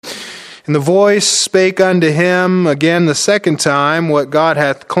And the voice spake unto him again the second time, What God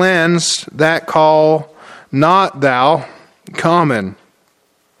hath cleansed, that call not thou common.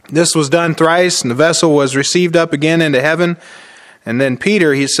 This was done thrice, and the vessel was received up again into heaven. And then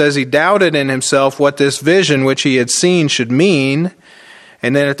Peter, he says he doubted in himself what this vision which he had seen should mean.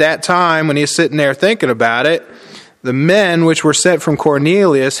 And then at that time, when he was sitting there thinking about it, the men which were sent from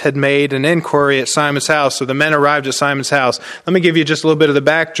Cornelius had made an inquiry at Simon's house. So the men arrived at Simon's house. Let me give you just a little bit of the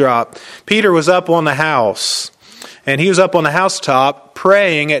backdrop. Peter was up on the house, and he was up on the housetop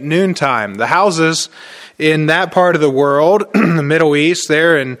praying at noontime. The houses in that part of the world, the Middle East,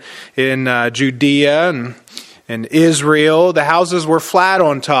 there in Judea and Israel, the houses were flat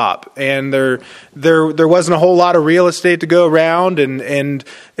on top, and there wasn't a whole lot of real estate to go around, and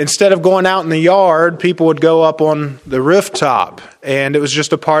instead of going out in the yard, people would go up on the rooftop, and it was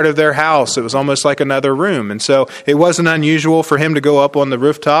just a part of their house. It was almost like another room, and so it wasn't unusual for him to go up on the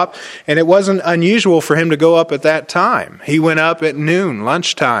rooftop, and it wasn't unusual for him to go up at that time. He went up at noon,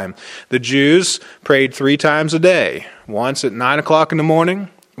 lunchtime. The Jews prayed 3 times a day, once at 9 o'clock in the morning,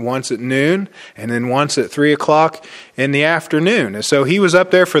 once at noon, and then once at 3 o'clock in the afternoon. And so he was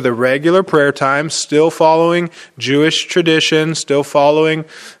up there for the regular prayer time, still following Jewish tradition, still following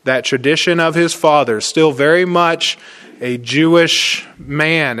that tradition of his fathers, still very much a Jewish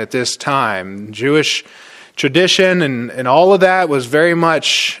man at this time. Jewish tradition and all of that was very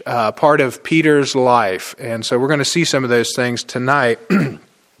much part of Peter's life. And so we're going to see some of those things tonight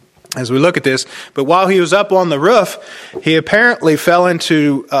as we look at this. But while he was up on the roof, he apparently fell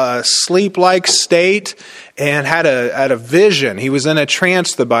into a sleep-like state and had a vision. He was in a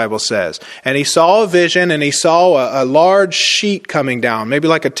trance, the Bible says. And he saw a vision, and he saw a large sheet coming down, maybe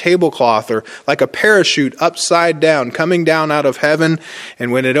like a tablecloth or like a parachute upside down, coming down out of heaven.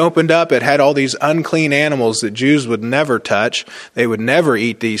 And when it opened up, it had all these unclean animals that Jews would never touch. They would never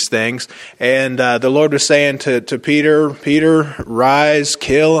eat these things. And the Lord was saying to Peter, Peter, rise,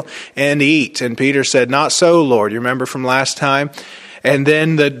 kill, and eat. And Peter said, not so, Lord. You remember from last time? And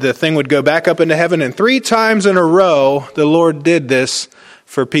then the thing would go back up into heaven, and 3 times in a row, the Lord did this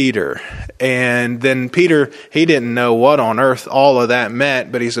for Peter. And then Peter, he didn't know what on earth all of that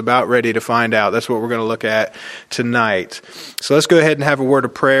meant, but he's about ready to find out. That's what we're going to look at tonight. So let's go ahead and have a word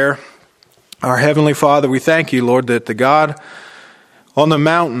of prayer. Our Heavenly Father, we thank you, Lord, that the God on the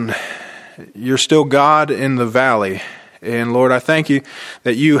mountain, you're still God in the valley. And Lord, I thank you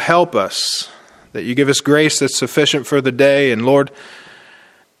that you help us, that you give us grace that's sufficient for the day. And Lord,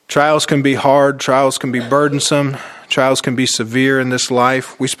 trials can be hard, trials can be burdensome, trials can be severe in this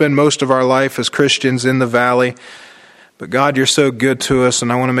life. We spend most of our life as Christians in the valley. But God, you're so good to us,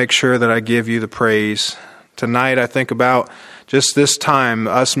 and I want to make sure that I give you the praise. Tonight I think about just this time,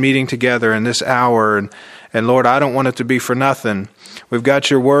 us meeting together in this hour. And Lord, I don't want it to be for nothing. We've got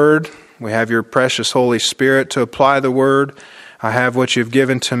your word. We have your precious Holy Spirit to apply the word. I have what you've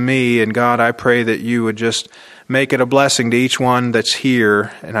given to me, and God, I pray that you would just make it a blessing to each one that's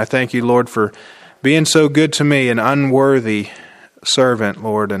here. And I thank you, Lord, for being so good to me, an unworthy servant,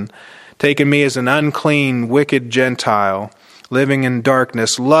 Lord, and taking me as an unclean, wicked Gentile, living in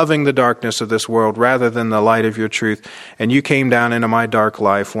darkness, loving the darkness of this world rather than the light of your truth. And you came down into my dark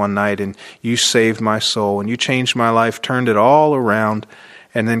life one night, and you saved my soul, and you changed my life, turned it all around,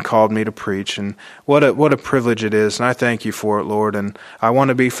 and then called me to preach. And what a privilege it is, and I thank you for it, Lord, and I want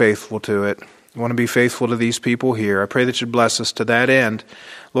to be faithful to it. I want to be faithful to these people here. I pray that you bless us to that end,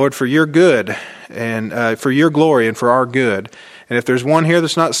 Lord, for your good, and for your glory, and for our good. And if there's one here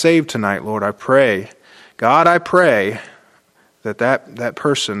that's not saved tonight, Lord, I pray, God, I pray that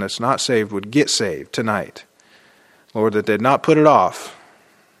person that's not saved would get saved tonight. Lord, that they'd not put it off,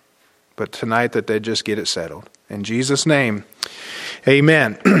 but tonight that they'd just get it settled. In Jesus' name,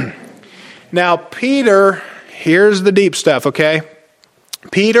 amen. Now, Peter, here's the deep stuff, okay?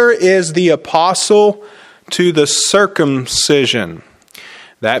 Peter is the apostle to the circumcision.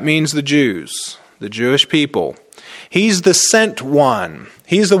 That means the Jews, the Jewish people. He's the sent one.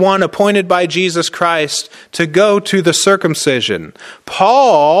 He's the one appointed by Jesus Christ to go to the circumcision.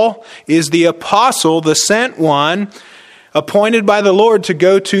 Paul is the apostle, the sent one, appointed by the Lord to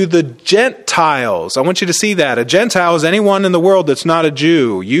go to the Gentiles. I want you to see that. A Gentile is anyone in the world that's not a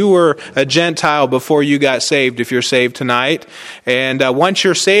Jew. You were a Gentile before you got saved, if you're saved tonight. And once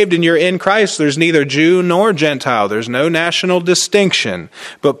you're saved and you're in Christ, there's neither Jew nor Gentile. There's no national distinction.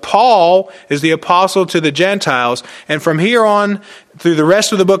 But Paul is the apostle to the Gentiles. And from here on, through the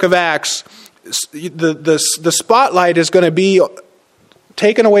rest of the book of Acts, the spotlight is going to be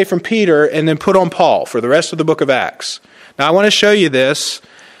taken away from Peter and then put on Paul for the rest of the book of Acts. Now, I want to show you this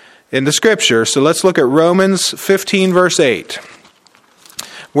in the Scripture. So let's look at Romans 15, verse 8.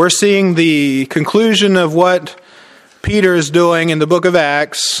 We're seeing the conclusion of what Peter is doing in the book of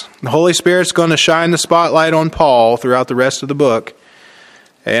Acts. The Holy Spirit's going to shine the spotlight on Paul throughout the rest of the book.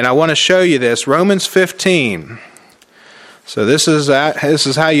 And I want to show you this. Romans 15. So this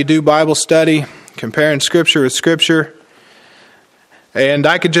is how you do Bible study, comparing Scripture with Scripture. And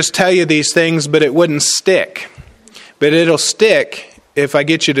I could just tell you these things, but it wouldn't stick. But it'll stick if I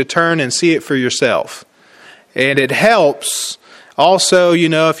get you to turn and see it for yourself. And it helps also,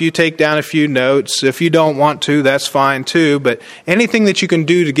 if you take down a few notes. If you don't want to, that's fine too. But anything that you can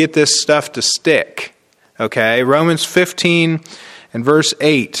do to get this stuff to stick. Okay, Romans 15 and verse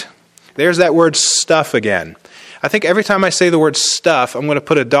 8. There's that word stuff again. I think every time I say the word stuff, I'm going to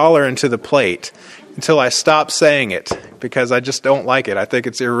put $1 into the plate until I stop saying it, because I just don't like it. I think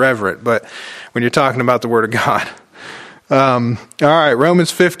it's irreverent, but when you're talking about the Word of God. All right, Romans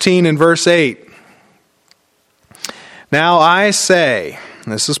 15 and verse 8. Now I say,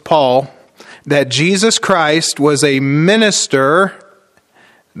 this is Paul, that Jesus Christ was a minister,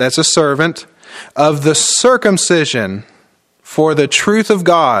 that's a servant, of the circumcision for the truth of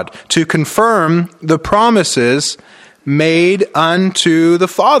God, to confirm the promises made unto the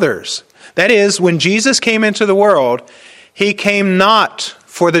fathers. That is, when Jesus came into the world, He came not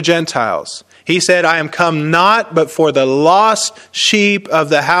for the Gentiles. He said, I am come not but for the lost sheep of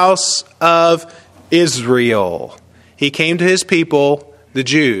the house of Israel. He came to His people, the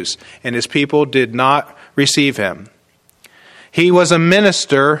Jews, and His people did not receive Him. He was a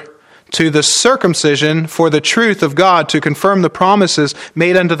minister to the circumcision for the truth of God, to confirm the promises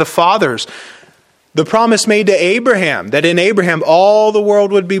made unto the fathers. The promise made to Abraham, that in Abraham all the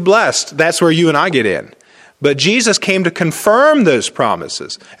world would be blessed. That's where you and I get in. But Jesus came to confirm those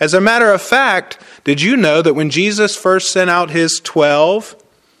promises. As a matter of fact, did you know that when Jesus first sent out His 12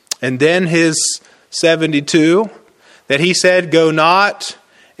 and then His 72, that He said, go not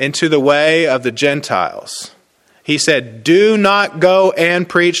into the way of the Gentiles. He said, do not go and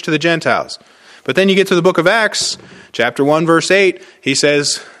preach to the Gentiles. But then you get to the book of Acts, chapter 1, verse 8, He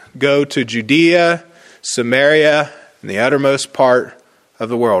says, go to Judea, Samaria, and the uttermost part of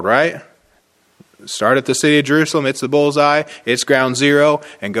the world, right? Start at the city of Jerusalem, it's the bullseye, it's ground zero,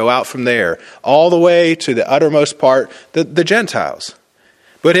 and go out from there, all the way to the uttermost part, the Gentiles.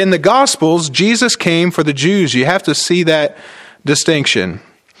 But in the Gospels, Jesus came for the Jews. You have to see that distinction.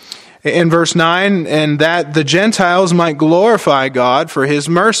 In verse 9, and that the Gentiles might glorify God for His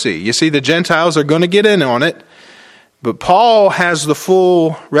mercy. You see, the Gentiles are going to get in on it. But Paul has the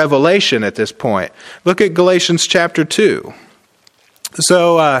full revelation at this point. Look at Galatians chapter 2.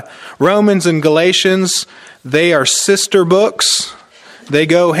 So Romans and Galatians, they are sister books. They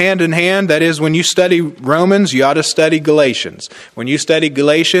go hand in hand. That is, when you study Romans, you ought to study Galatians. When you study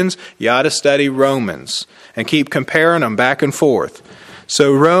Galatians, you ought to study Romans. And keep comparing them back and forth.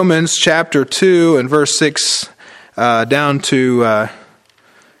 So Romans chapter 2 and verse 6 down to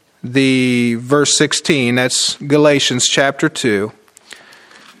the verse 16, that's Galatians chapter 2.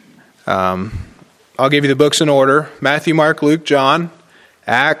 I'll give you the books in order. Matthew, Mark, Luke, John,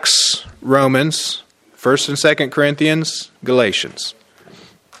 Acts, Romans, 1st and 2nd Corinthians, Galatians.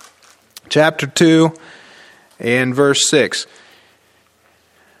 Chapter 2 and verse 6.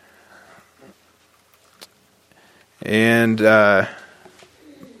 And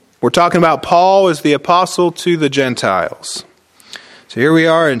we're talking about Paul as the apostle to the Gentiles. So here we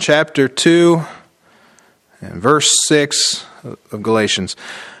are in chapter 2 and verse 6 of Galatians.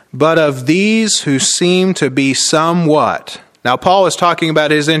 But of these who seem to be somewhat. Now Paul is talking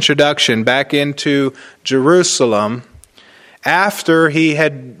about his introduction back into Jerusalem after he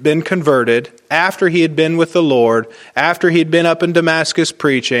had been converted, after he had been with the Lord, after he had been up in Damascus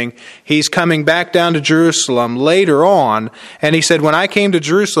preaching. He's coming back down to Jerusalem later on, and he said, when I came to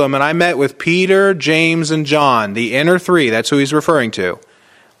Jerusalem and I met with Peter, James, and John, the inner three, that's who he's referring to.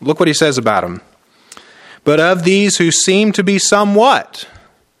 Look what he says about them. But of these who seem to be somewhat,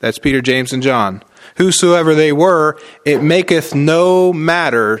 that's Peter, James, and John, whosoever they were, it maketh no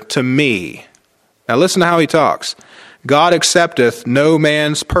matter to me. Now listen to how he talks. God accepteth no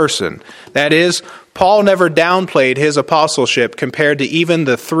man's person. That is, Paul never downplayed his apostleship compared to even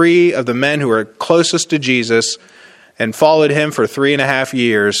the three of the men who were closest to Jesus and followed Him for 3.5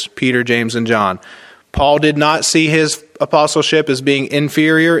 years, Peter, James, and John. Paul did not see his apostleship as being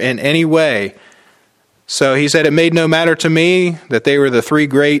inferior in any way. So he said, it made no matter to me that they were the three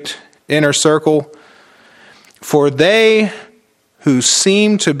great inner circle. For they who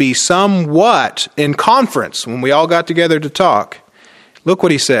seemed to be somewhat in conference, when we all got together to talk, look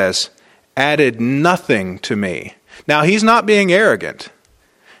what he says, added nothing to me. Now, he's not being arrogant.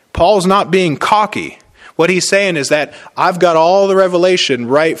 Paul's not being cocky. What he's saying is that I've got all the revelation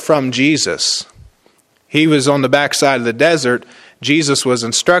right from Jesus. He was on the backside of the desert. Jesus was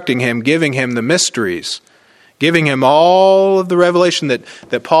instructing him, giving him the mysteries, giving him all of the revelation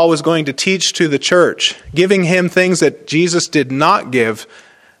that Paul was going to teach to the church, giving him things that Jesus did not give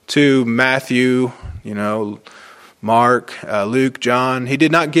to Matthew, Mark, Luke, John. He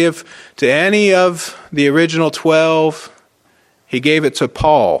did not give to any of the original 12. He gave it to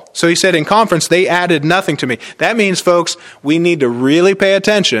Paul. So he said in conference, they added nothing to me. That means, folks, we need to really pay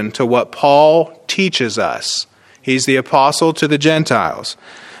attention to what Paul teaches us. He's the apostle to the Gentiles.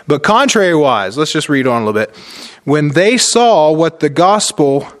 But contrary-wise, let's just read on a little bit. When they saw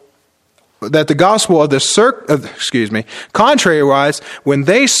contrary-wise, when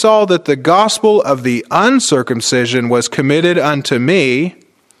they saw that the gospel of the uncircumcision was committed unto me,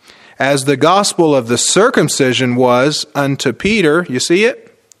 as the gospel of the circumcision was unto Peter, you see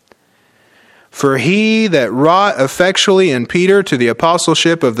it? For he that wrought effectually in Peter to the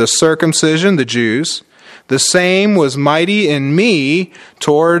apostleship of the circumcision, the Jews, the same was mighty in me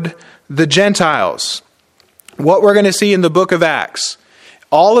toward the Gentiles. What we're going to see in the book of Acts,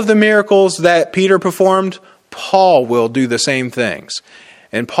 all of the miracles that Peter performed, Paul will do the same things.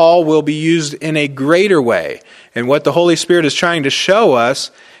 And Paul will be used in a greater way. And what the Holy Spirit is trying to show us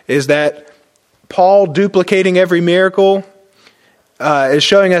is that Paul duplicating every miracle is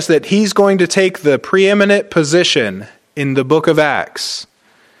showing us that he's going to take the preeminent position in the book of Acts.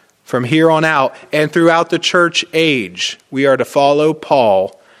 From here on out and throughout the church age, we are to follow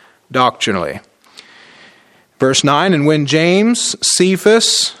Paul doctrinally. Verse 9, and when James,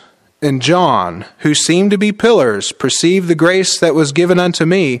 Cephas, and John, who seemed to be pillars, perceived the grace that was given unto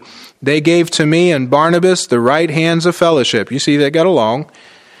me, they gave to me and Barnabas the right hands of fellowship. You see, they got along.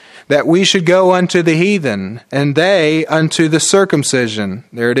 That we should go unto the heathen, and they unto the circumcision.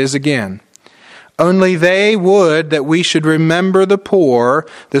 There it is again. Only they would that we should remember the poor,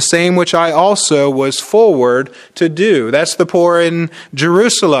 the same which I also was forward to do. That's the poor in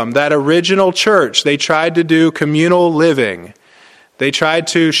Jerusalem, that original church. They tried to do communal living. They tried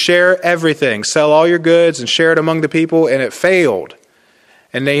to share everything, sell all your goods and share it among the people, and it failed.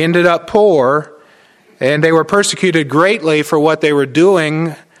 And they ended up poor, and they were persecuted greatly for what they were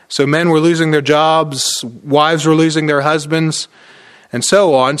doing. So men were losing their jobs, wives were losing their husbands, and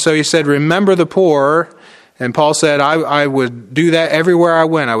so on. So he said, remember the poor. And Paul said, I would do that everywhere I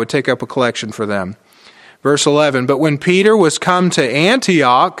went. I would take up a collection for them. Verse 11, but when Peter was come to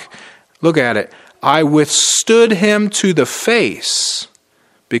Antioch, look at it, I withstood him to the face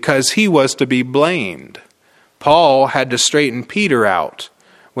because he was to be blamed. Paul had to straighten Peter out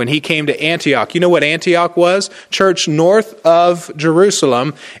when he came to Antioch. You know what Antioch was? Church north of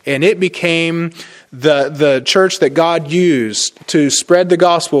Jerusalem, and it became the church that God used to spread the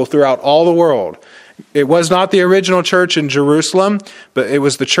gospel throughout all the world. It was not the original church in Jerusalem, but it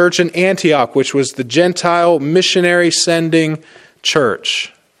was the church in Antioch, which was the Gentile missionary sending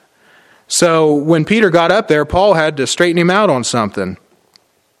church. So when Peter got up there, Paul had to straighten him out on something.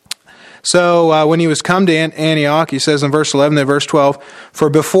 So when he was come to Antioch, he says in verse 11 and verse 12, for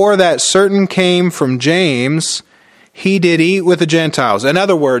before that certain came from James, he did eat with the Gentiles. In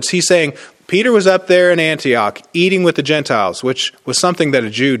other words, he's saying Peter was up there in Antioch eating with the Gentiles, which was something that a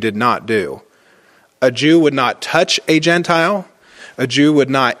Jew did not do. A Jew would not touch a Gentile. A Jew would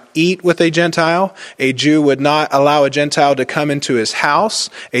not eat with a Gentile. A Jew would not allow a Gentile to come into his house.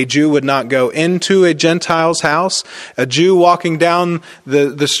 A Jew would not go into a Gentile's house. A Jew walking down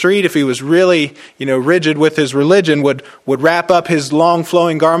the street, if he was really, rigid with his religion, would wrap up his long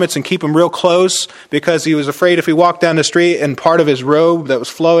flowing garments and keep them real close because he was afraid if he walked down the street and part of his robe that was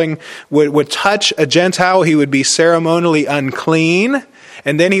flowing would touch a Gentile, he would be ceremonially unclean.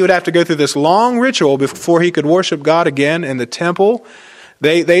 And then he would have to go through this long ritual before he could worship God again in the temple.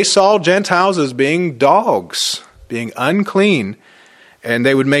 They saw Gentiles as being dogs, being unclean, and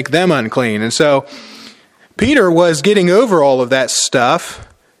they would make them unclean. And so Peter was getting over all of that stuff.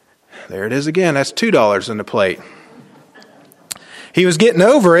 There it is again. That's $2 in the plate. He was getting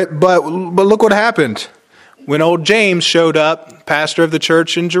over it, but look what happened. When old James showed up, pastor of the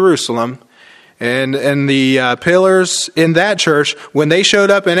church in Jerusalem, and the pillars in that church, when they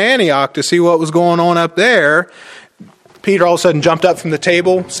showed up in Antioch to see what was going on up there, Peter all of a sudden jumped up from the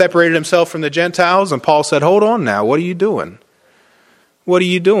table, separated himself from the Gentiles, and Paul said, hold on now, what are you doing? What are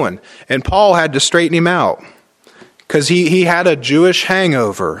you doing? And Paul had to straighten him out because he had a Jewish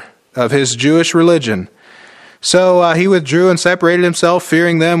hangover of his Jewish religion. So he withdrew and separated himself,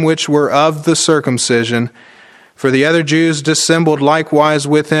 fearing them which were of the circumcision. For the other Jews dissembled likewise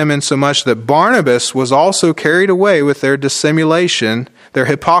with him, insomuch that Barnabas was also carried away with their dissimulation, their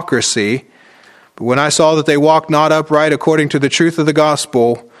hypocrisy. But when I saw that they walked not upright according to the truth of the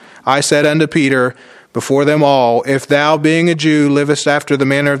gospel, I said unto Peter before them all, if thou being a Jew livest after the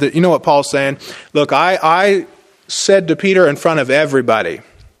manner of the... You know what Paul's saying? Look, I said to Peter in front of everybody,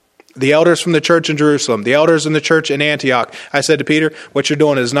 the elders from the church in Jerusalem, the elders in the church in Antioch, I said to Peter, what you're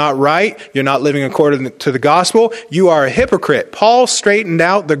doing is not right. You're not living according to the gospel. You are a hypocrite. Paul straightened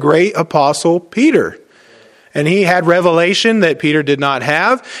out the great apostle Peter. And he had revelation that Peter did not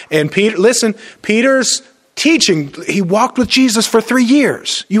have. And Peter, listen, Peter's teaching, he walked with Jesus for 3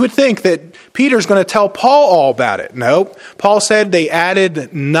 years. You would think that Peter's going to tell Paul all about it. No, Paul said they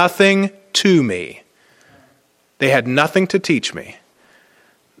added nothing to me. They had nothing to teach me.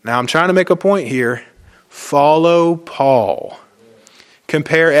 Now I'm trying to make a point here. Follow Paul.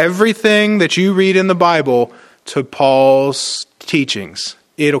 Compare everything that you read in the Bible to Paul's teachings.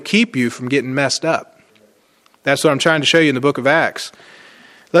 It'll keep you from getting messed up. That's what I'm trying to show you in the book of Acts.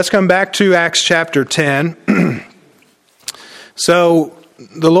 Let's come back to Acts chapter 10. So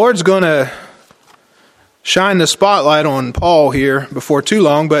the Lord's going to shine the spotlight on Paul here before too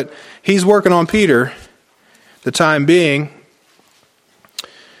long, but he's working on Peter the time being.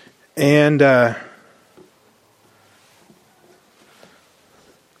 And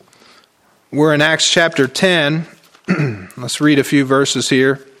we're in Acts chapter 10. Let's read a few verses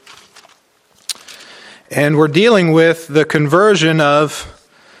here. And we're dealing with the conversion of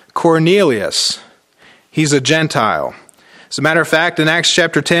Cornelius. He's a Gentile. As a matter of fact, in Acts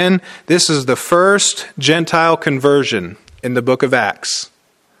chapter 10, this is the first Gentile conversion in the book of Acts.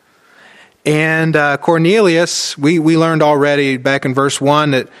 And Cornelius, we learned already back in verse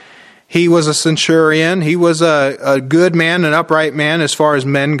 1 that he was a centurion. He was a good man, an upright man as far as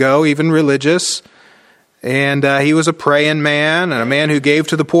men go, even religious. And he was a praying man and a man who gave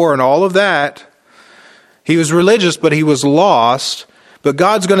to the poor and all of that. He was religious, but he was lost. But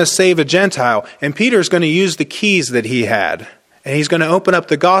God's going to save a Gentile. And Peter's going to use the keys that he had. And he's going to open up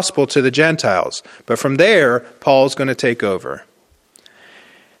the gospel to the Gentiles. But from there, Paul's going to take over.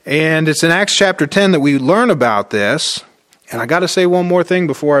 And it's in Acts chapter 10 that we learn about this. And I got to say one more thing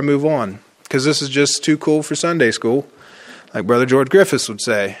before I move on. Because this is just too cool for Sunday school. Like Brother George Griffiths would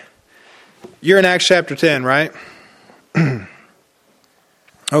say. You're in Acts chapter 10, right?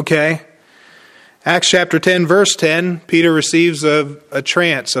 Okay. Acts chapter 10, verse 10, Peter receives a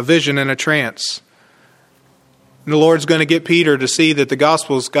trance, a vision in a trance. And the Lord's going to get Peter to see that the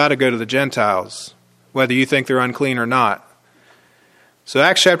gospel's got to go to the Gentiles, whether you think they're unclean or not. So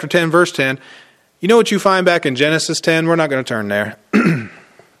Acts chapter 10, verse 10, you know what you find back in Genesis 10? We're not going to turn there.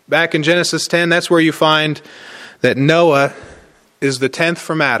 Back in Genesis 10, that's where you find that Noah is the 10th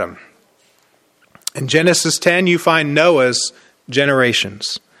from Adam. In Genesis 10, you find Noah's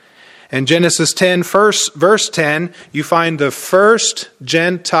generations. In Genesis 10, verse 10, you find the first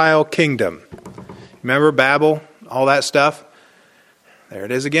Gentile kingdom. Remember Babel, all that stuff? There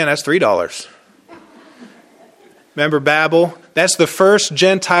it is again, that's $3. Remember Babel? That's the first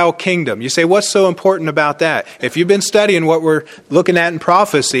Gentile kingdom. You say, what's so important about that? If you've been studying what we're looking at in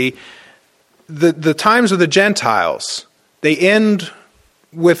prophecy, the times of the Gentiles, they end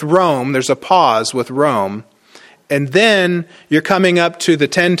with Rome. There's a pause with Rome. And then you're coming up to the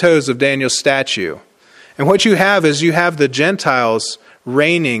 10 toes of Daniel's statue. And what you have is you have the Gentiles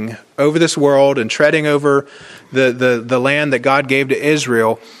reigning over this world and treading over the land that God gave to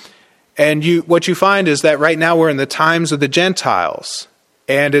Israel. And what you find is that right now we're in the times of the Gentiles.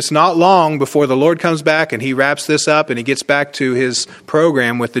 And it's not long before the Lord comes back and he wraps this up and he gets back to his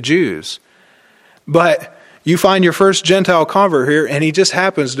program with the Jews. But you find your first Gentile convert here, and he just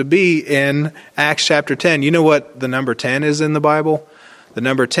happens to be in Acts chapter 10. You know what the number 10 is in the Bible? The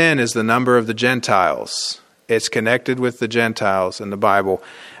number 10 is the number of the Gentiles. It's connected with the Gentiles in the Bible.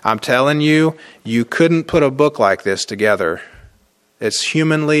 I'm telling you, you couldn't put a book like this together. It's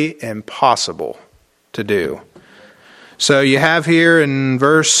humanly impossible to do. So you have here in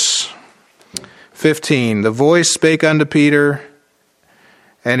verse 15, the voice spake unto Peter,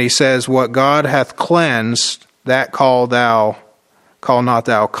 and he says, what God hath cleansed, that call not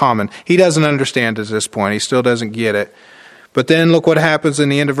thou common. He doesn't understand at this point. He still doesn't get it. But then look what happens in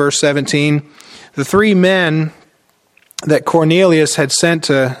the end of verse 17. The 3 men that Cornelius had sent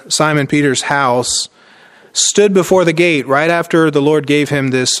to Simon Peter's house stood before the gate right after the Lord gave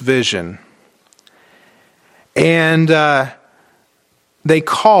him this vision. And they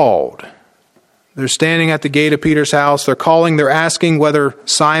called. They're standing at the gate of Peter's house. They're calling. They're asking whether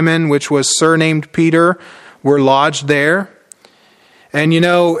Simon, which was surnamed Peter, were lodged there. And you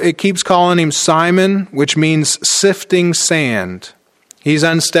know, it keeps calling him Simon, which means sifting sand. He's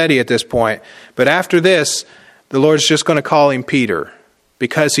unsteady at this point. But after this, the Lord's just going to call him Peter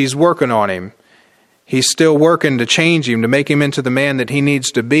because he's working on him. He's still working to change him, to make him into the man that he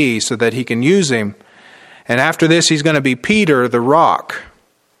needs to be so that he can use him. And after this, he's going to be Peter, the rock.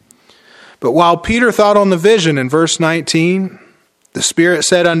 But while Peter thought on the vision in verse 19, the Spirit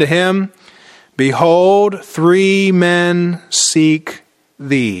said unto him, Behold, 3 men seek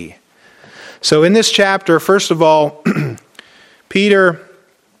thee. So in this chapter, first of all, Peter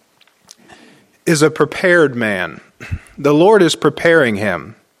is a prepared man. The Lord is preparing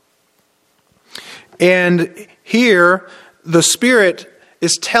him. And here, the Spirit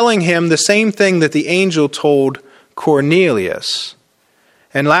is telling him the same thing that the angel told Cornelius.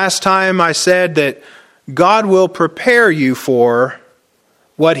 And last time I said that God will prepare you for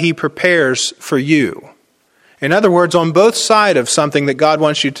what He prepares for you. In other words, on both sides of something that God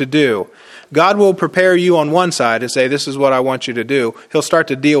wants you to do, God will prepare you on one side and say, this is what I want you to do. He'll start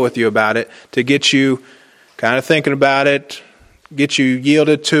to deal with you about it to get you kind of thinking about it, get you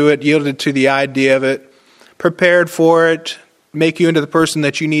yielded to the idea of it, prepared for it, make you into the person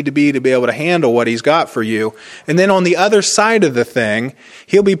that you need to be able to handle what He's got for you. And then on the other side of the thing,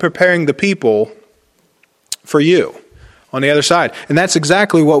 He'll be preparing the people for you on the other side. And that's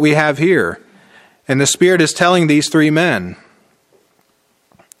exactly what we have here. And the Spirit is telling these 3 men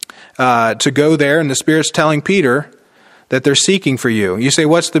to go there, and the Spirit's telling Peter that they're seeking for you. You say,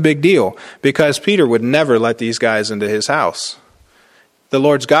 what's the big deal? Because Peter would never let these guys into his house. The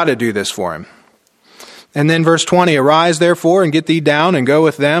Lord's got to do this for him. And then verse 20, Arise therefore and get thee down and go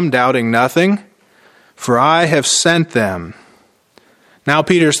with them, doubting nothing, for I have sent them. Now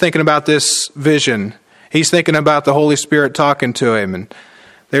Peter's thinking about this vision. He's thinking about the Holy Spirit talking to him. And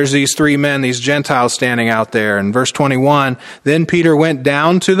there's these 3 men, these Gentiles standing out there. In verse 21, Then Peter went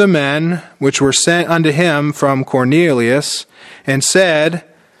down to the men which were sent unto him from Cornelius, and said,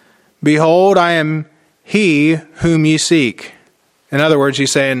 Behold, I am he whom ye seek. In other words,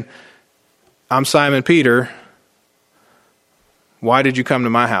 he's saying, I'm Simon Peter. Why did you come to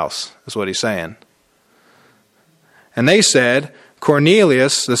my house? That's what he's saying. And they said,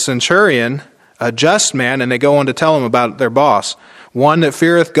 Cornelius, the centurion, a just man, and they go on to tell him about their boss, one that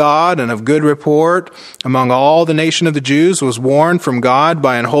feareth God and of good report among all the nation of the Jews, was warned from God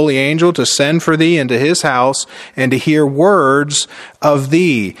by an holy angel to send for thee into his house and to hear words of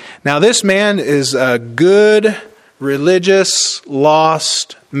thee. Now this man is a good, religious,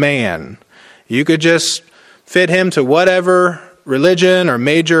 lost man. You could just fit him to whatever religion or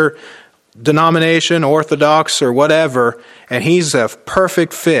major denomination, Orthodox or whatever, and he's a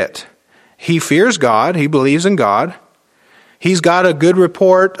perfect fit. He fears God. He believes in God. He's got a good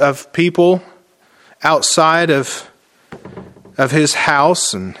report of people outside of his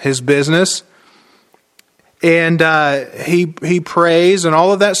house and his business. And he prays and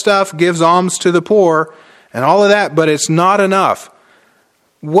all of that stuff, gives alms to the poor and all of that, but it's not enough.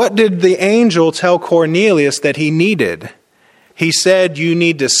 What did the angel tell Cornelius that he needed? He said, you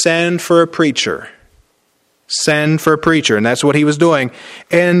need to send for a preacher. Send for a preacher. And that's what he was doing.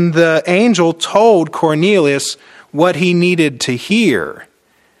 And the angel told Cornelius what he needed to hear.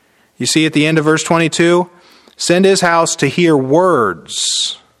 You see at the end of verse 22, send his house to hear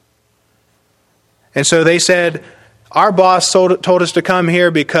words. And so they said, our boss told us to come here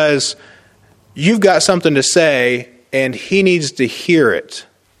because you've got something to say and he needs to hear it.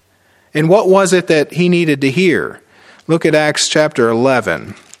 And what was it that he needed to hear? Look at Acts chapter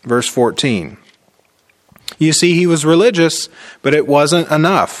 11, verse 14. You see, he was religious, but it wasn't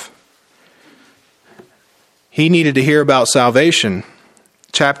enough. He needed to hear about salvation.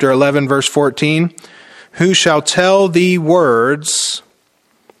 Chapter 11, verse 14. Who shall tell thee words,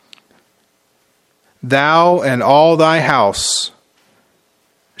 thou and all thy house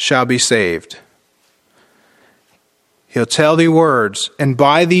shall be saved. He'll tell thee words, and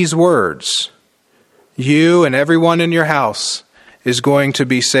by these words, you and everyone in your house is going to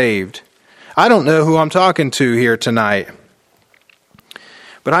be saved. I don't know who I'm talking to here tonight,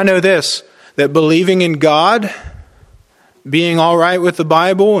 but I know this, that believing in God, being all right with the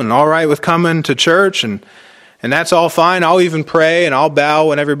Bible and all right with coming to church, and that's all fine. I'll even pray and I'll bow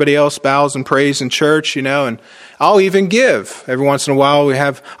when everybody else bows and prays in church, and I'll even give. Every once in a while we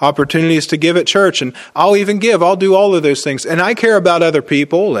have opportunities to give at church, and I'll even give. I'll do all of those things. And I care about other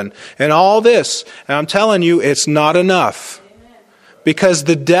people and all this. And I'm telling you, it's not enough. Because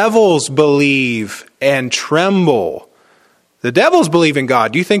the devils believe and tremble. The devils believe in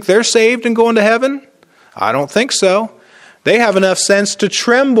God. Do you think they're saved and going to heaven? I don't think so. They have enough sense to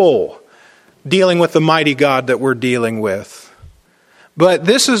tremble dealing with the mighty God that we're dealing with. But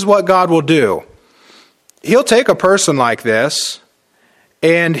this is what God will do. He'll take a person like this,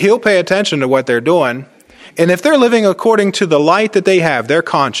 and he'll pay attention to what they're doing, And if they're living according to the light that they have, their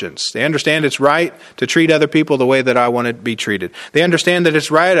conscience, they understand it's right to treat other people the way that I want to be treated. They understand that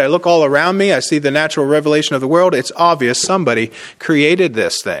it's right. I look all around me. I see the natural revelation of the world. It's obvious somebody created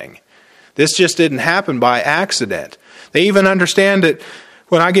this thing. This just didn't happen by accident. They even understand that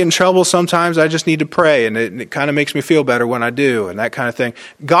when I get in trouble, sometimes I just need to pray, and it kind of makes me feel better when I do, and that kind of thing.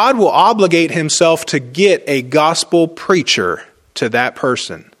 God will obligate himself to get a gospel preacher to that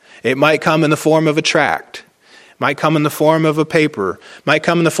person. It might come in the form of a tract. It might come in the form of a paper. It might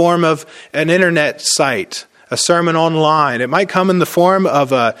come in the form of an internet site, a sermon online. It might come in the form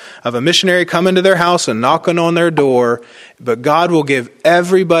of a missionary coming to their house and knocking on their door. But God will give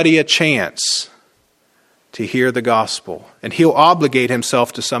everybody a chance to hear the gospel. And he'll obligate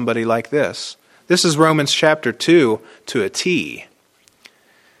himself to somebody like this. This is Romans chapter 2 to a T.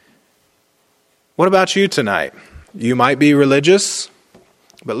 What about you tonight? You might be religious,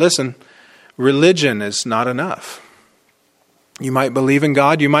 but listen, religion is not enough. You might believe in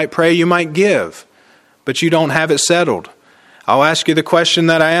God, you might pray, you might give, but you don't have it settled. I'll ask you the question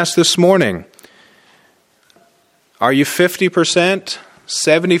that I asked this morning. Are you 50%?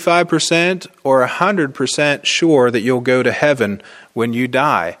 75% or 100% sure that you'll go to heaven when you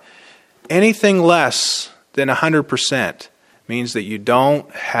die? Anything less than 100% means that you don't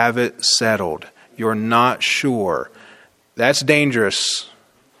have it settled. You're not sure. That's dangerous.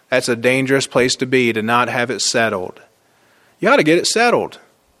 That's a dangerous place to be, to not have it settled. You ought to get it settled.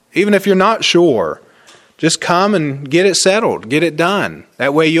 Even if you're not sure, just come and get it settled. Get it done.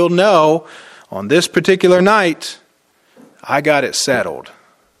 That way you'll know on this particular night, I got it settled.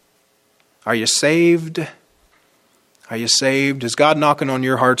 Are you saved? Are you saved? Is God knocking on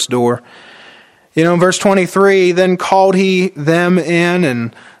your heart's door? You know, in verse 23, then called he them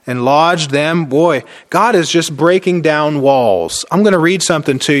in and lodged them. Boy, God is just breaking down walls. I'm going to read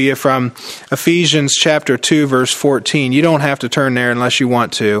something to you from Ephesians chapter 2, verse 14. You don't have to turn there unless you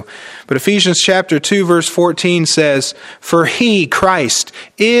want to. But Ephesians chapter 2, verse 14 says, for he, Christ,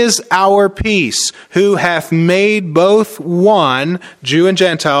 is our peace, who hath made both one, Jew and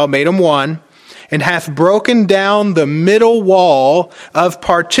Gentile, made them one, and hath broken down the middle wall of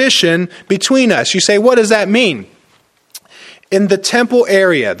partition between us. You say, what does that mean? In the temple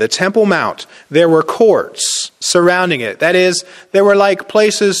area, the Temple Mount, there were courts surrounding it. That is, there were like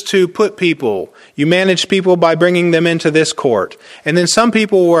places to put people. You managed people by bringing them into this court. And then some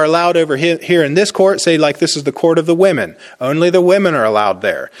people were allowed over here in this court, say like this is the court of the women. Only the women are allowed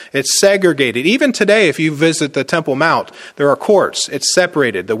there. It's segregated. Even today, if you visit the Temple Mount, there are courts. It's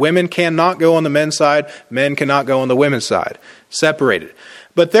separated. The women cannot go on the men's side. Men cannot go on the women's side. Separated.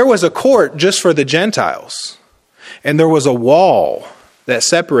 But there was a court just for the Gentiles. And there was a wall that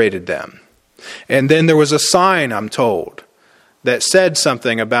separated them. And then there was a sign, I'm told, that said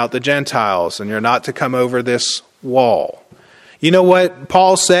something about the Gentiles, and you're not to come over this wall. You know what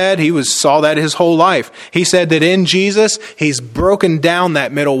Paul said? He saw that his whole life. He said that in Jesus, he's broken down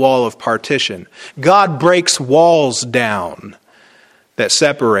that middle wall of partition. God breaks walls down that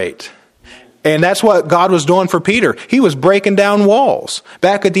separate. And that's what God was doing for Peter. He was breaking down walls.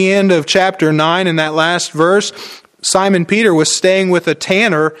 Back at the end of chapter 9, in that last verse, Simon Peter was staying with a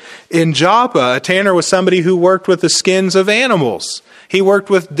tanner in Joppa. A tanner was somebody who worked with the skins of animals. He worked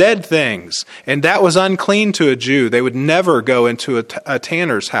with dead things, and that was unclean to a Jew. They would never go into a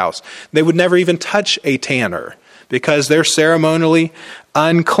tanner's house. They would never even touch a tanner because they're ceremonially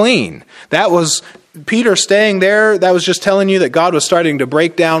unclean. That was Peter staying there. That was just telling you that God was starting to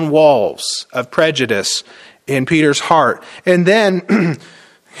break down walls of prejudice in Peter's heart. And then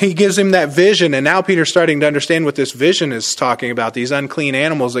he gives him that vision, and now Peter's starting to understand what this vision is talking about, these unclean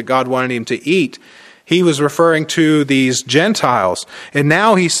animals that God wanted him to eat. He was referring to these Gentiles. And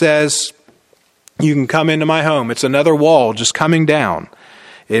now he says, you can come into my home. It's another wall just coming down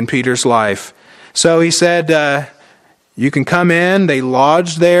in Peter's life. So he said, you can come in. They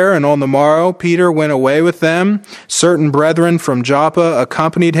lodged there, and on the morrow Peter went away with them. Certain brethren from Joppa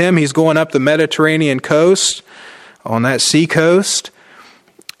accompanied him. He's going up the Mediterranean coast, on that sea coast.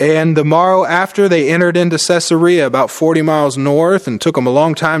 And the morrow after, they entered into Caesarea, about 40 miles north, and took them a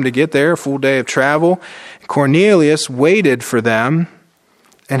long time to get there, a full day of travel. Cornelius waited for them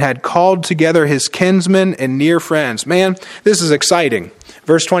and had called together his kinsmen and near friends. Man, this is exciting.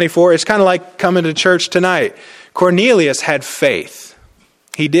 Verse 24, it's kind of like coming to church tonight. Cornelius had faith.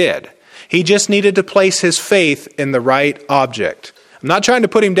 He did. He just needed to place his faith in the right object. I'm not trying to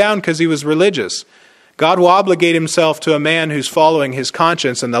put him down because he was religious. God will obligate himself to a man who's following his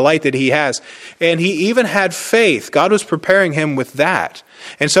conscience and the light that he has. And he even had faith. God was preparing him with that.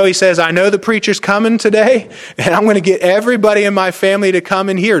 And so he says, I know the preacher's coming today, and I'm going to get everybody in my family to come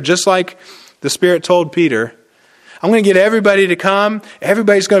in here, just like The Spirit told Peter, I'm going to get everybody to come.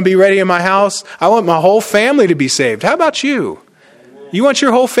 Everybody's going to be ready in my house. I want my whole family to be saved. How about you? You want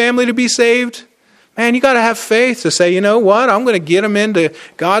your whole family to be saved? Man, you got to have faith to say, you know what? I'm going to get them into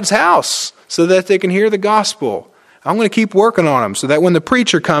God's house so that they can hear the gospel. I'm going to keep working on them so that when the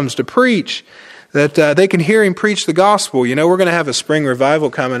preacher comes to preach, that they can hear him preach the gospel. You know, we're going to have a spring revival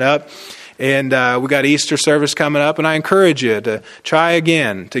coming up, and we got Easter service coming up, and I encourage you to try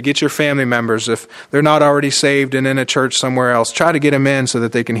again to get your family members, if they're not already saved and in a church somewhere else, try to get them in so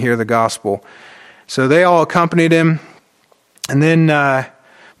that they can hear the gospel. So they all accompanied him. And then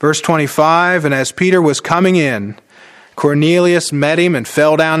verse 25, and as Peter was coming in, Cornelius met him and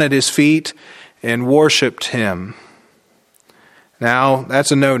fell down at his feet and worshiped him. Now,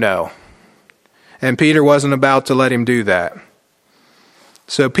 that's a no-no. And Peter wasn't about to let him do that.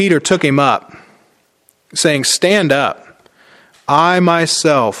 So Peter took him up, saying, stand up. I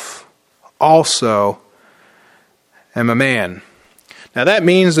myself also am a man. Now that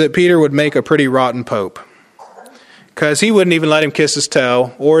means that Peter would make a pretty rotten pope, because he wouldn't even let him kiss his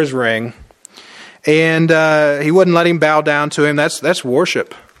toe or his ring. And he wouldn't let him bow down to him. That's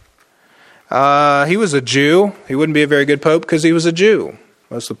worship. He was a Jew. He wouldn't be a very good pope because he was a Jew.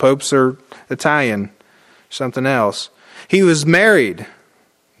 Most of the popes are Italian, something else. He was married.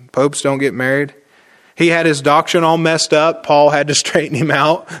 Popes don't get married. He had his doctrine all messed up. Paul had to straighten him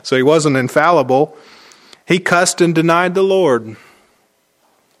out, so he wasn't infallible. He cussed and denied the Lord.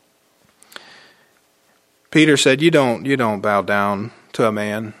 Peter said, you don't bow down to a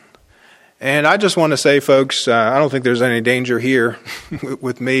man. And I just want to say, folks, I don't think there's any danger here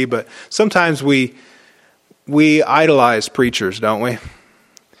with me, but sometimes we idolize preachers, don't we?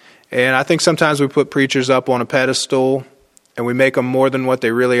 And I think sometimes we put preachers up on a pedestal and we make them more than what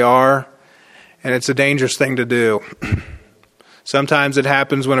they really are. And it's a dangerous thing to do. Sometimes it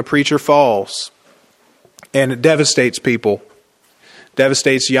happens when a preacher falls and it devastates people,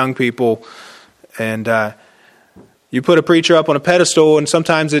 devastates young people. And you put a preacher up on a pedestal, and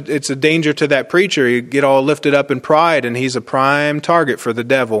sometimes it's a danger to that preacher. You get all lifted up in pride, and he's a prime target for the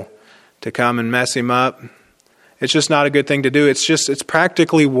devil to come and mess him up. It's just not a good thing to do. It's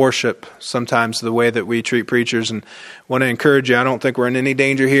practically worship sometimes, the way that we treat preachers. And I want to encourage you, I don't think we're in any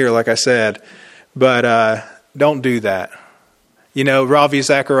danger here, like I said. But don't do that. You know, Ravi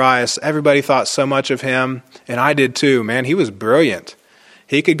Zacharias, everybody thought so much of him, and I did too. Man, he was brilliant.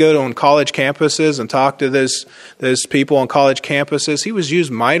 He could go on college campuses and talk to those people on college campuses. He was used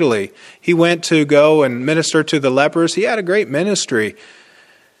mightily. He went to go and minister to the lepers. He had a great ministry.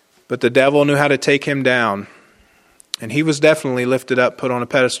 But the devil knew how to take him down. And he was definitely lifted up, put on a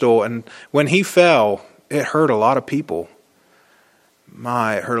pedestal. And when he fell, it hurt a lot of people.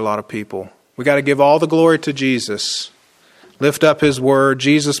 It hurt a lot of people. We got to give all the glory to Jesus. Lift up his word.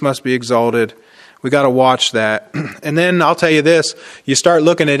 Jesus must be exalted. We got to watch that. And then I'll tell you this, you start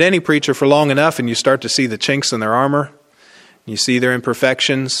looking at any preacher for long enough and you start to see the chinks in their armor. You see their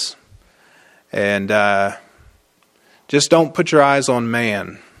imperfections. And just don't put your eyes on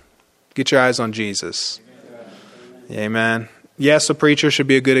man. Get your eyes on Jesus. Amen. Yes, a preacher should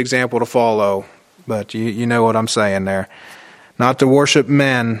be a good example to follow, but you know what I'm saying there. Not to worship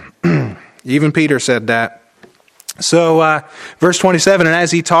men. Even Peter said that. So, verse 27, and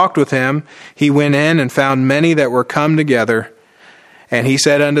as he talked with him, he went in and found many that were come together. And he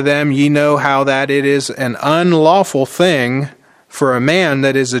said unto them, Ye know how that it is an unlawful thing for a man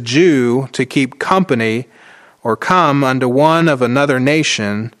that is a Jew to keep company or come unto one of another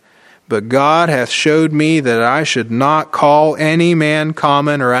nation. But God hath showed me that I should not call any man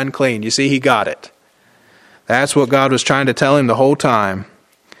common or unclean. You see, he got it. That's what God was trying to tell him the whole time.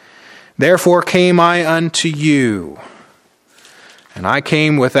 Therefore came I unto you, and I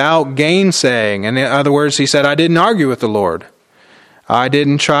came without gainsaying. In other words, he said, I didn't argue with the Lord. I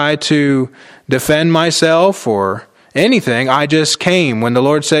didn't try to defend myself or anything. I just came. When the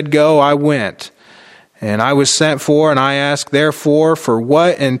Lord said go, I went. And I was sent for, and I ask, therefore, for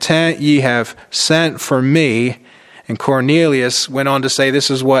what intent ye have sent for me? And Cornelius went on to say, this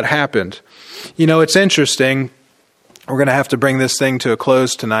is what happened. You know, it's interesting. We're going to have to bring this thing to a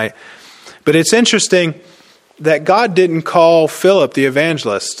close tonight. But it's interesting that God didn't call Philip the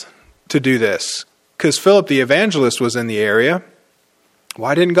evangelist to do this. Because Philip the evangelist was in the area.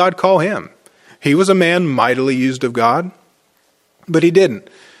 Why didn't God call him? He was a man mightily used of God. But he didn't.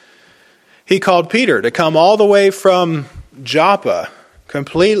 He called Peter to come all the way from Joppa,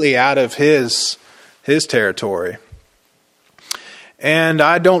 completely out of his territory. And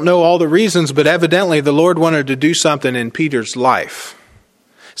I don't know all the reasons, but evidently the Lord wanted to do something in Peter's life.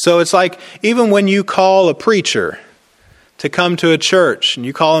 So it's like, even when you call a preacher to come to a church, and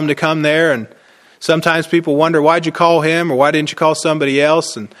you call him to come there, and sometimes people wonder, why'd you call him, or why didn't you call somebody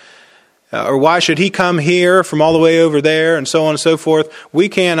else, and or why should he come here from all the way over there, and so on and so forth. We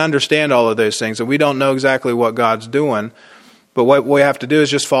can't understand all of those things, and we don't know exactly what God's doing. But what we have to do is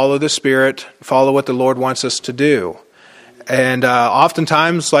just follow the Spirit, follow what the Lord wants us to do. And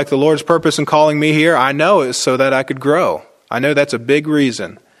oftentimes, like the Lord's purpose in calling me here, I know it's so that I could grow. I know that's a big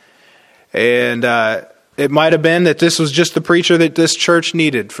reason. And it might have been that this was just the preacher that this church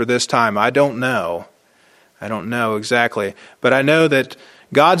needed for this time. I don't know. I don't know exactly. But I know that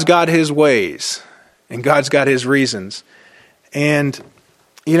God's got his ways, and God's got his reasons. And,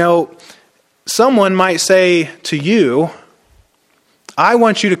 you know, someone might say to you, I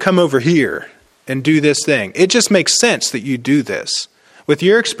want you to come over here and do this thing. It just makes sense that you do this. With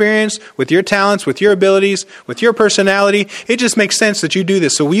your experience, with your talents, with your abilities, with your personality, it just makes sense that you do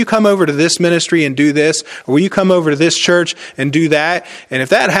this. So will you come over to this ministry and do this? Or will you come over to this church and do that? And if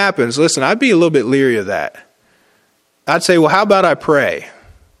that happens, listen, I'd be a little bit leery of that. I'd say, well, how about I pray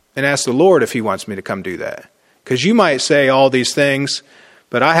and ask the Lord if he wants me to come do that? Because you might say all these things,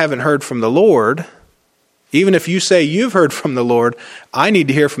 but I haven't heard from the Lord. Even if you say you've heard from the Lord, I need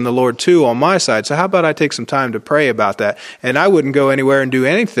to hear from the Lord too on my side. So how about I take some time to pray about that? And I wouldn't go anywhere and do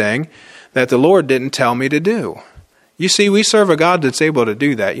anything that the Lord didn't tell me to do. You see, we serve a God that's able to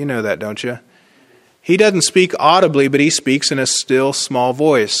do that. You know that, don't you? He doesn't speak audibly, but he speaks in a still, small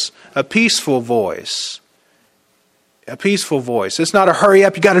voice, a peaceful voice. A peaceful voice. It's not a hurry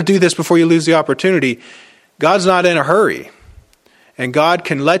up, you got to do this before you lose the opportunity. God's not in a hurry. And God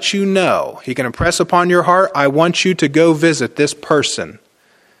can let you know. He can impress upon your heart, I want you to go visit this person.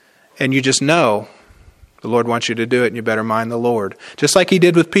 And you just know the Lord wants you to do it, and you better mind the Lord. Just like he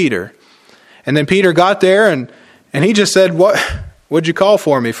did with Peter. And then Peter got there, and he just said, what'd you call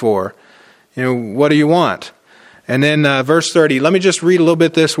for me for? You know, what do you want? And then verse 30, let me just read a little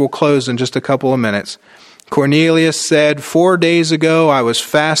bit this. We'll close in just a couple of minutes. Cornelius said, 4 days ago I was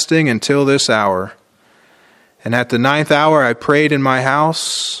fasting until this hour. And at the 9th hour I prayed in my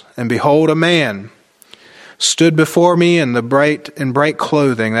house, and behold, a man stood before me in bright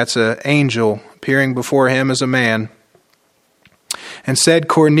clothing. That's an angel appearing before him as a man. And said,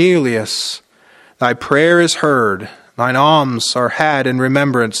 Cornelius, thy prayer is heard. Thine alms are had in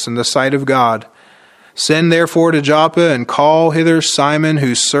remembrance in the sight of God. Send therefore to Joppa, and call hither Simon,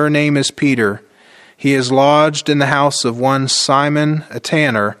 whose surname is Peter. He is lodged in the house of one Simon, a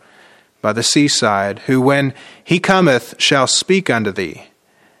tanner, by the seaside, who when he cometh shall speak unto thee.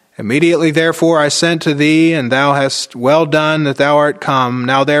 Immediately therefore I sent to thee, and thou hast well done that thou art come.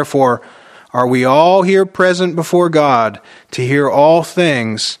 Now therefore are we all here present before God to hear all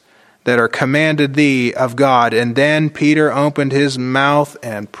things that are commanded thee of God. And then Peter opened his mouth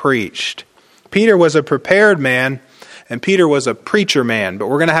and preached. Peter was a prepared man, and Peter was a preacher man. But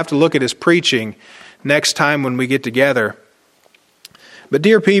we're going to have to look at his preaching next time when we get together. But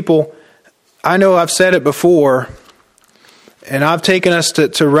dear people, I know I've said it before, and I've taken us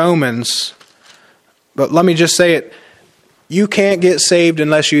to Romans, but let me just say it. You can't get saved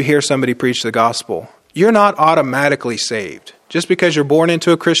unless you hear somebody preach the gospel. You're not automatically saved just because you're born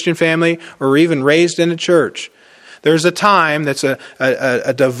into a Christian family or even raised in a church. There's a time that's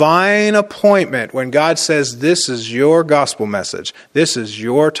a divine appointment when God says, this is your gospel message. This is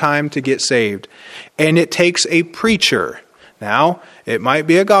your time to get saved. And it takes a preacher. Now, it might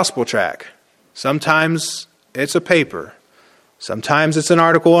be a gospel tract. Sometimes it's a paper. Sometimes it's an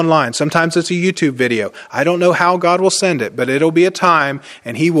article online. Sometimes it's a YouTube video. I don't know how God will send it, but it'll be a time,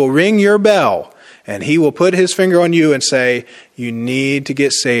 and he will ring your bell, and he will put his finger on you and say, you need to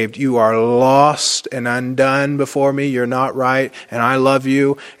get saved. You are lost and undone before me. You're not right, and I love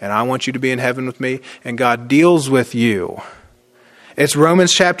you, and I want you to be in heaven with me. And God deals with you. It's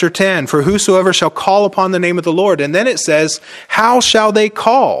Romans chapter 10. For whosoever shall call upon the name of the Lord. And then it says, how shall they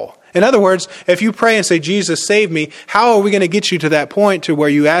call? In other words, if you pray and say, Jesus, save me, how are we going to get you to that point to where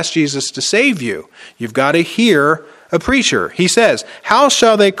you ask Jesus to save you? You've got to hear a preacher. He says, how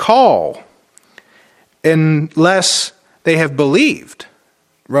shall they call unless they have believed?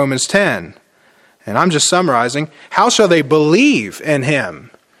 Romans 10. And I'm just summarizing. How shall they believe in him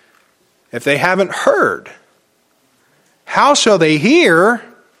if they haven't heard? How shall they hear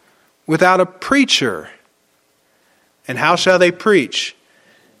without a preacher? And how shall they preach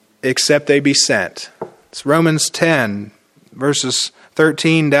except they be sent? It's Romans 10, verses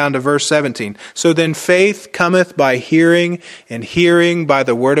 13 down to verse 17. So then faith cometh by hearing, and hearing by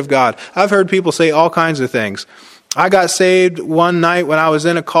the word of God. I've heard people say all kinds of things. I got saved one night when I was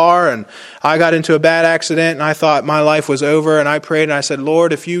in a car and I got into a bad accident and I thought my life was over, and I prayed and I said,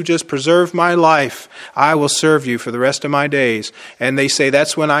 Lord, if you just preserve my life, I will serve you for the rest of my days. And they say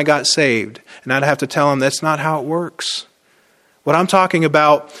that's when I got saved. And I'd have to tell them that's not how it works. What I'm talking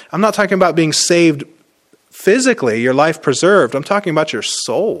about, I'm not talking about being saved physically, your life preserved. I'm talking about your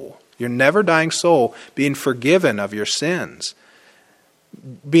soul, your never dying soul, being forgiven of your sins,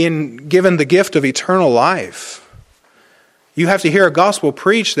 being given the gift of eternal life. You have to hear a gospel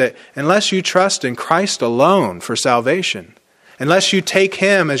preached that unless you trust in Christ alone for salvation, unless you take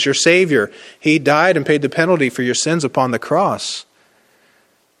Him as your Savior, He died and paid the penalty for your sins upon the cross.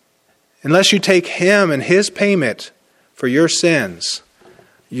 Unless you take Him and His payment for your sins,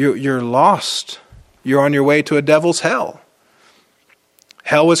 you're lost. You're on your way to a devil's hell.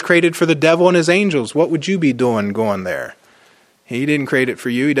 Hell was created for the devil and his angels. What would you be doing going there? He didn't create it for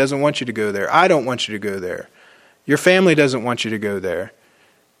you. He doesn't want you to go there. I don't want you to go there. Your family doesn't want you to go there.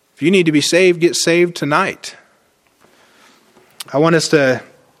 If you need to be saved, get saved tonight. I want us to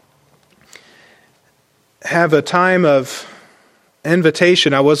have a time of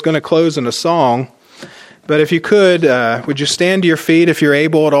invitation. I was going to close in a song, but if you could, would you stand to your feet if you're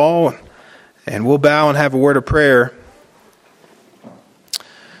able at all, and we'll bow and have a word of prayer.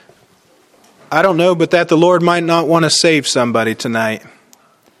 I don't know, but that the Lord might not want to save somebody tonight.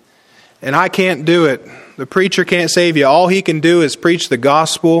 And I can't do it. The preacher can't save you. All he can do is preach the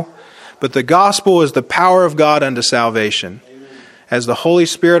gospel. But the gospel is the power of God unto salvation. Amen. As the Holy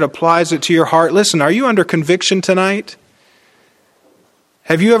Spirit applies it to your heart. Listen, are you under conviction tonight?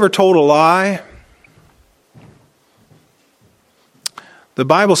 Have you ever told a lie? The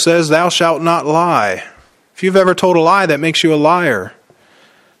Bible says, thou shalt not lie. If you've ever told a lie, that makes you a liar.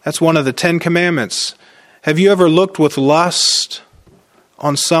 That's one of the 10 commandments. Have you ever looked with lust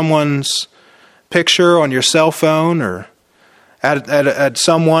on someone's picture on your cell phone, or at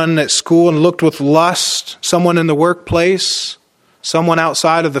someone at school and looked with lust, someone in the workplace, someone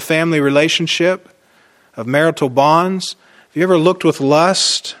outside of the family relationship, of marital bonds? Have you ever looked with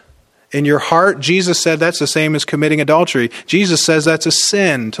lust in your heart? Jesus said that's the same as committing adultery. Jesus says that's a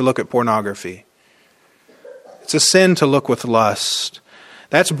sin to look at pornography. It's a sin to look with lust.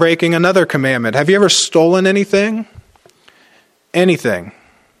 That's breaking another commandment. Have you ever stolen anything? Anything.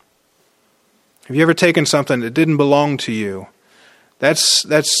 Have you ever taken something that didn't belong to you? That's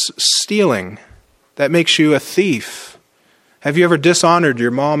stealing. That makes you a thief. Have you ever dishonored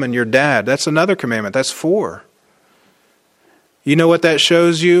your mom and your dad? That's another commandment. That's 4. You know what that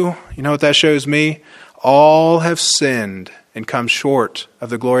shows you? You know what that shows me? All have sinned and come short of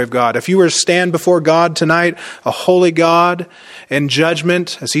the glory of God. If you were to stand before God tonight, a holy God, in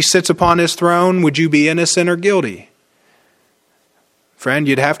judgment as He sits upon His throne, would you be innocent or guilty? Friend,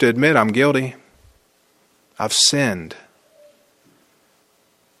 you'd have to admit, I'm guilty. I've sinned.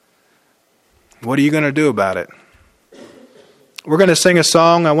 What are you going to do about it? We're going to sing a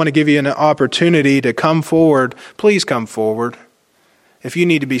song. I want to give you an opportunity to come forward. Please come forward. If you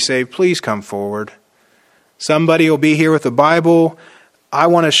need to be saved, please come forward. Somebody will be here with a Bible. I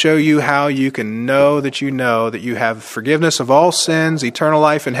want to show you how you can know that you have forgiveness of all sins, eternal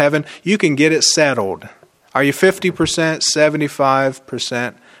life in heaven. You can get it settled. Are you 50%,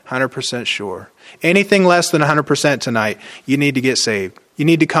 75%, 100% sure? Anything less than 100% tonight, you need to get saved. You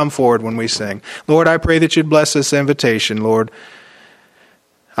need to come forward when we sing. Lord, I pray that you'd bless this invitation, Lord.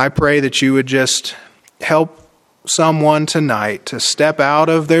 I pray that you would just help someone tonight to step out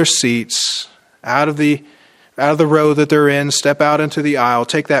of their seats, out of the row that they're in, step out into the aisle,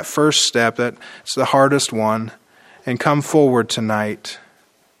 take that first step, that's the hardest one, and come forward tonight.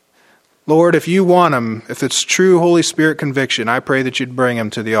 Lord, if you want them, if it's true Holy Spirit conviction, I pray that you'd bring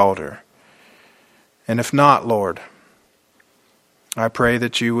them to the altar. And if not, Lord, I pray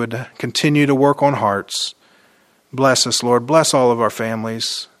that you would continue to work on hearts. Bless us, Lord. Bless all of our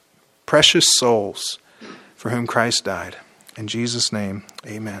families, precious souls for whom Christ died. In Jesus' name,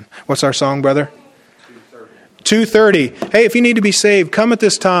 amen. What's our song, brother? 2:30. Hey, if you need to be saved, come at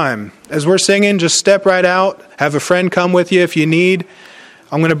this time. As we're singing, just step right out. Have a friend come with you if you need.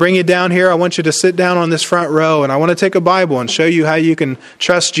 I'm going to bring you down here. I want you to sit down on this front row, and I want to take a Bible and show you how you can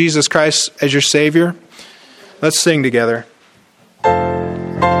trust Jesus Christ as your Savior. Let's sing together.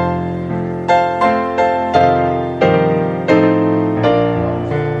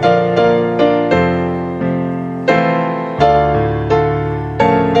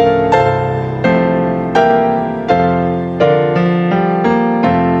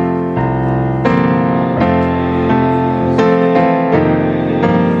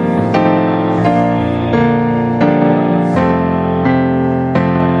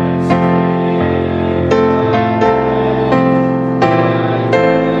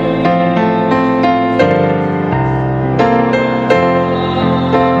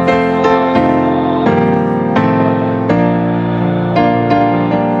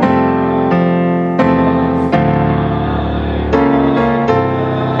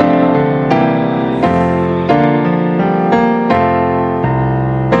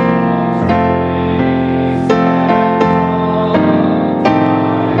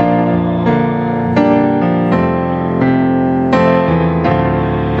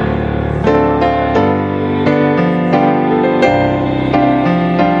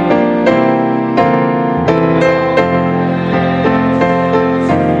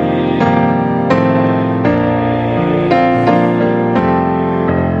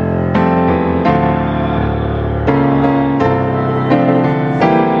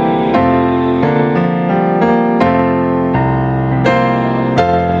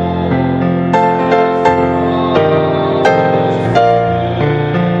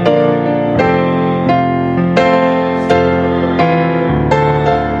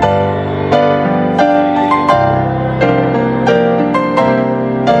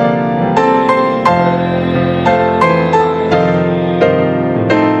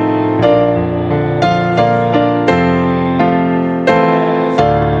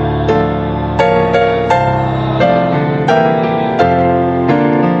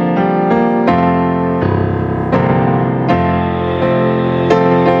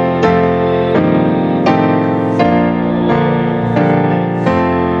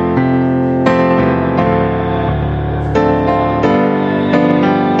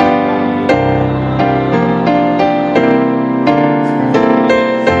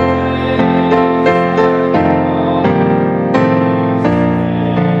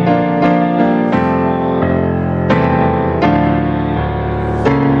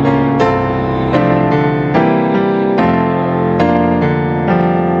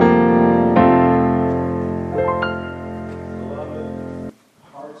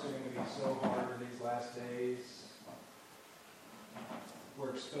 be so hard in these last days.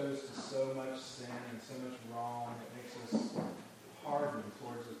 We're exposed to so much sin and so much wrong. It makes us hardened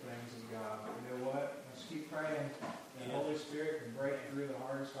towards the things of God. But you know what? Let's keep praying. The Holy Spirit can break through the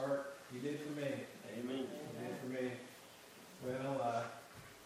hardest heart. He did for me.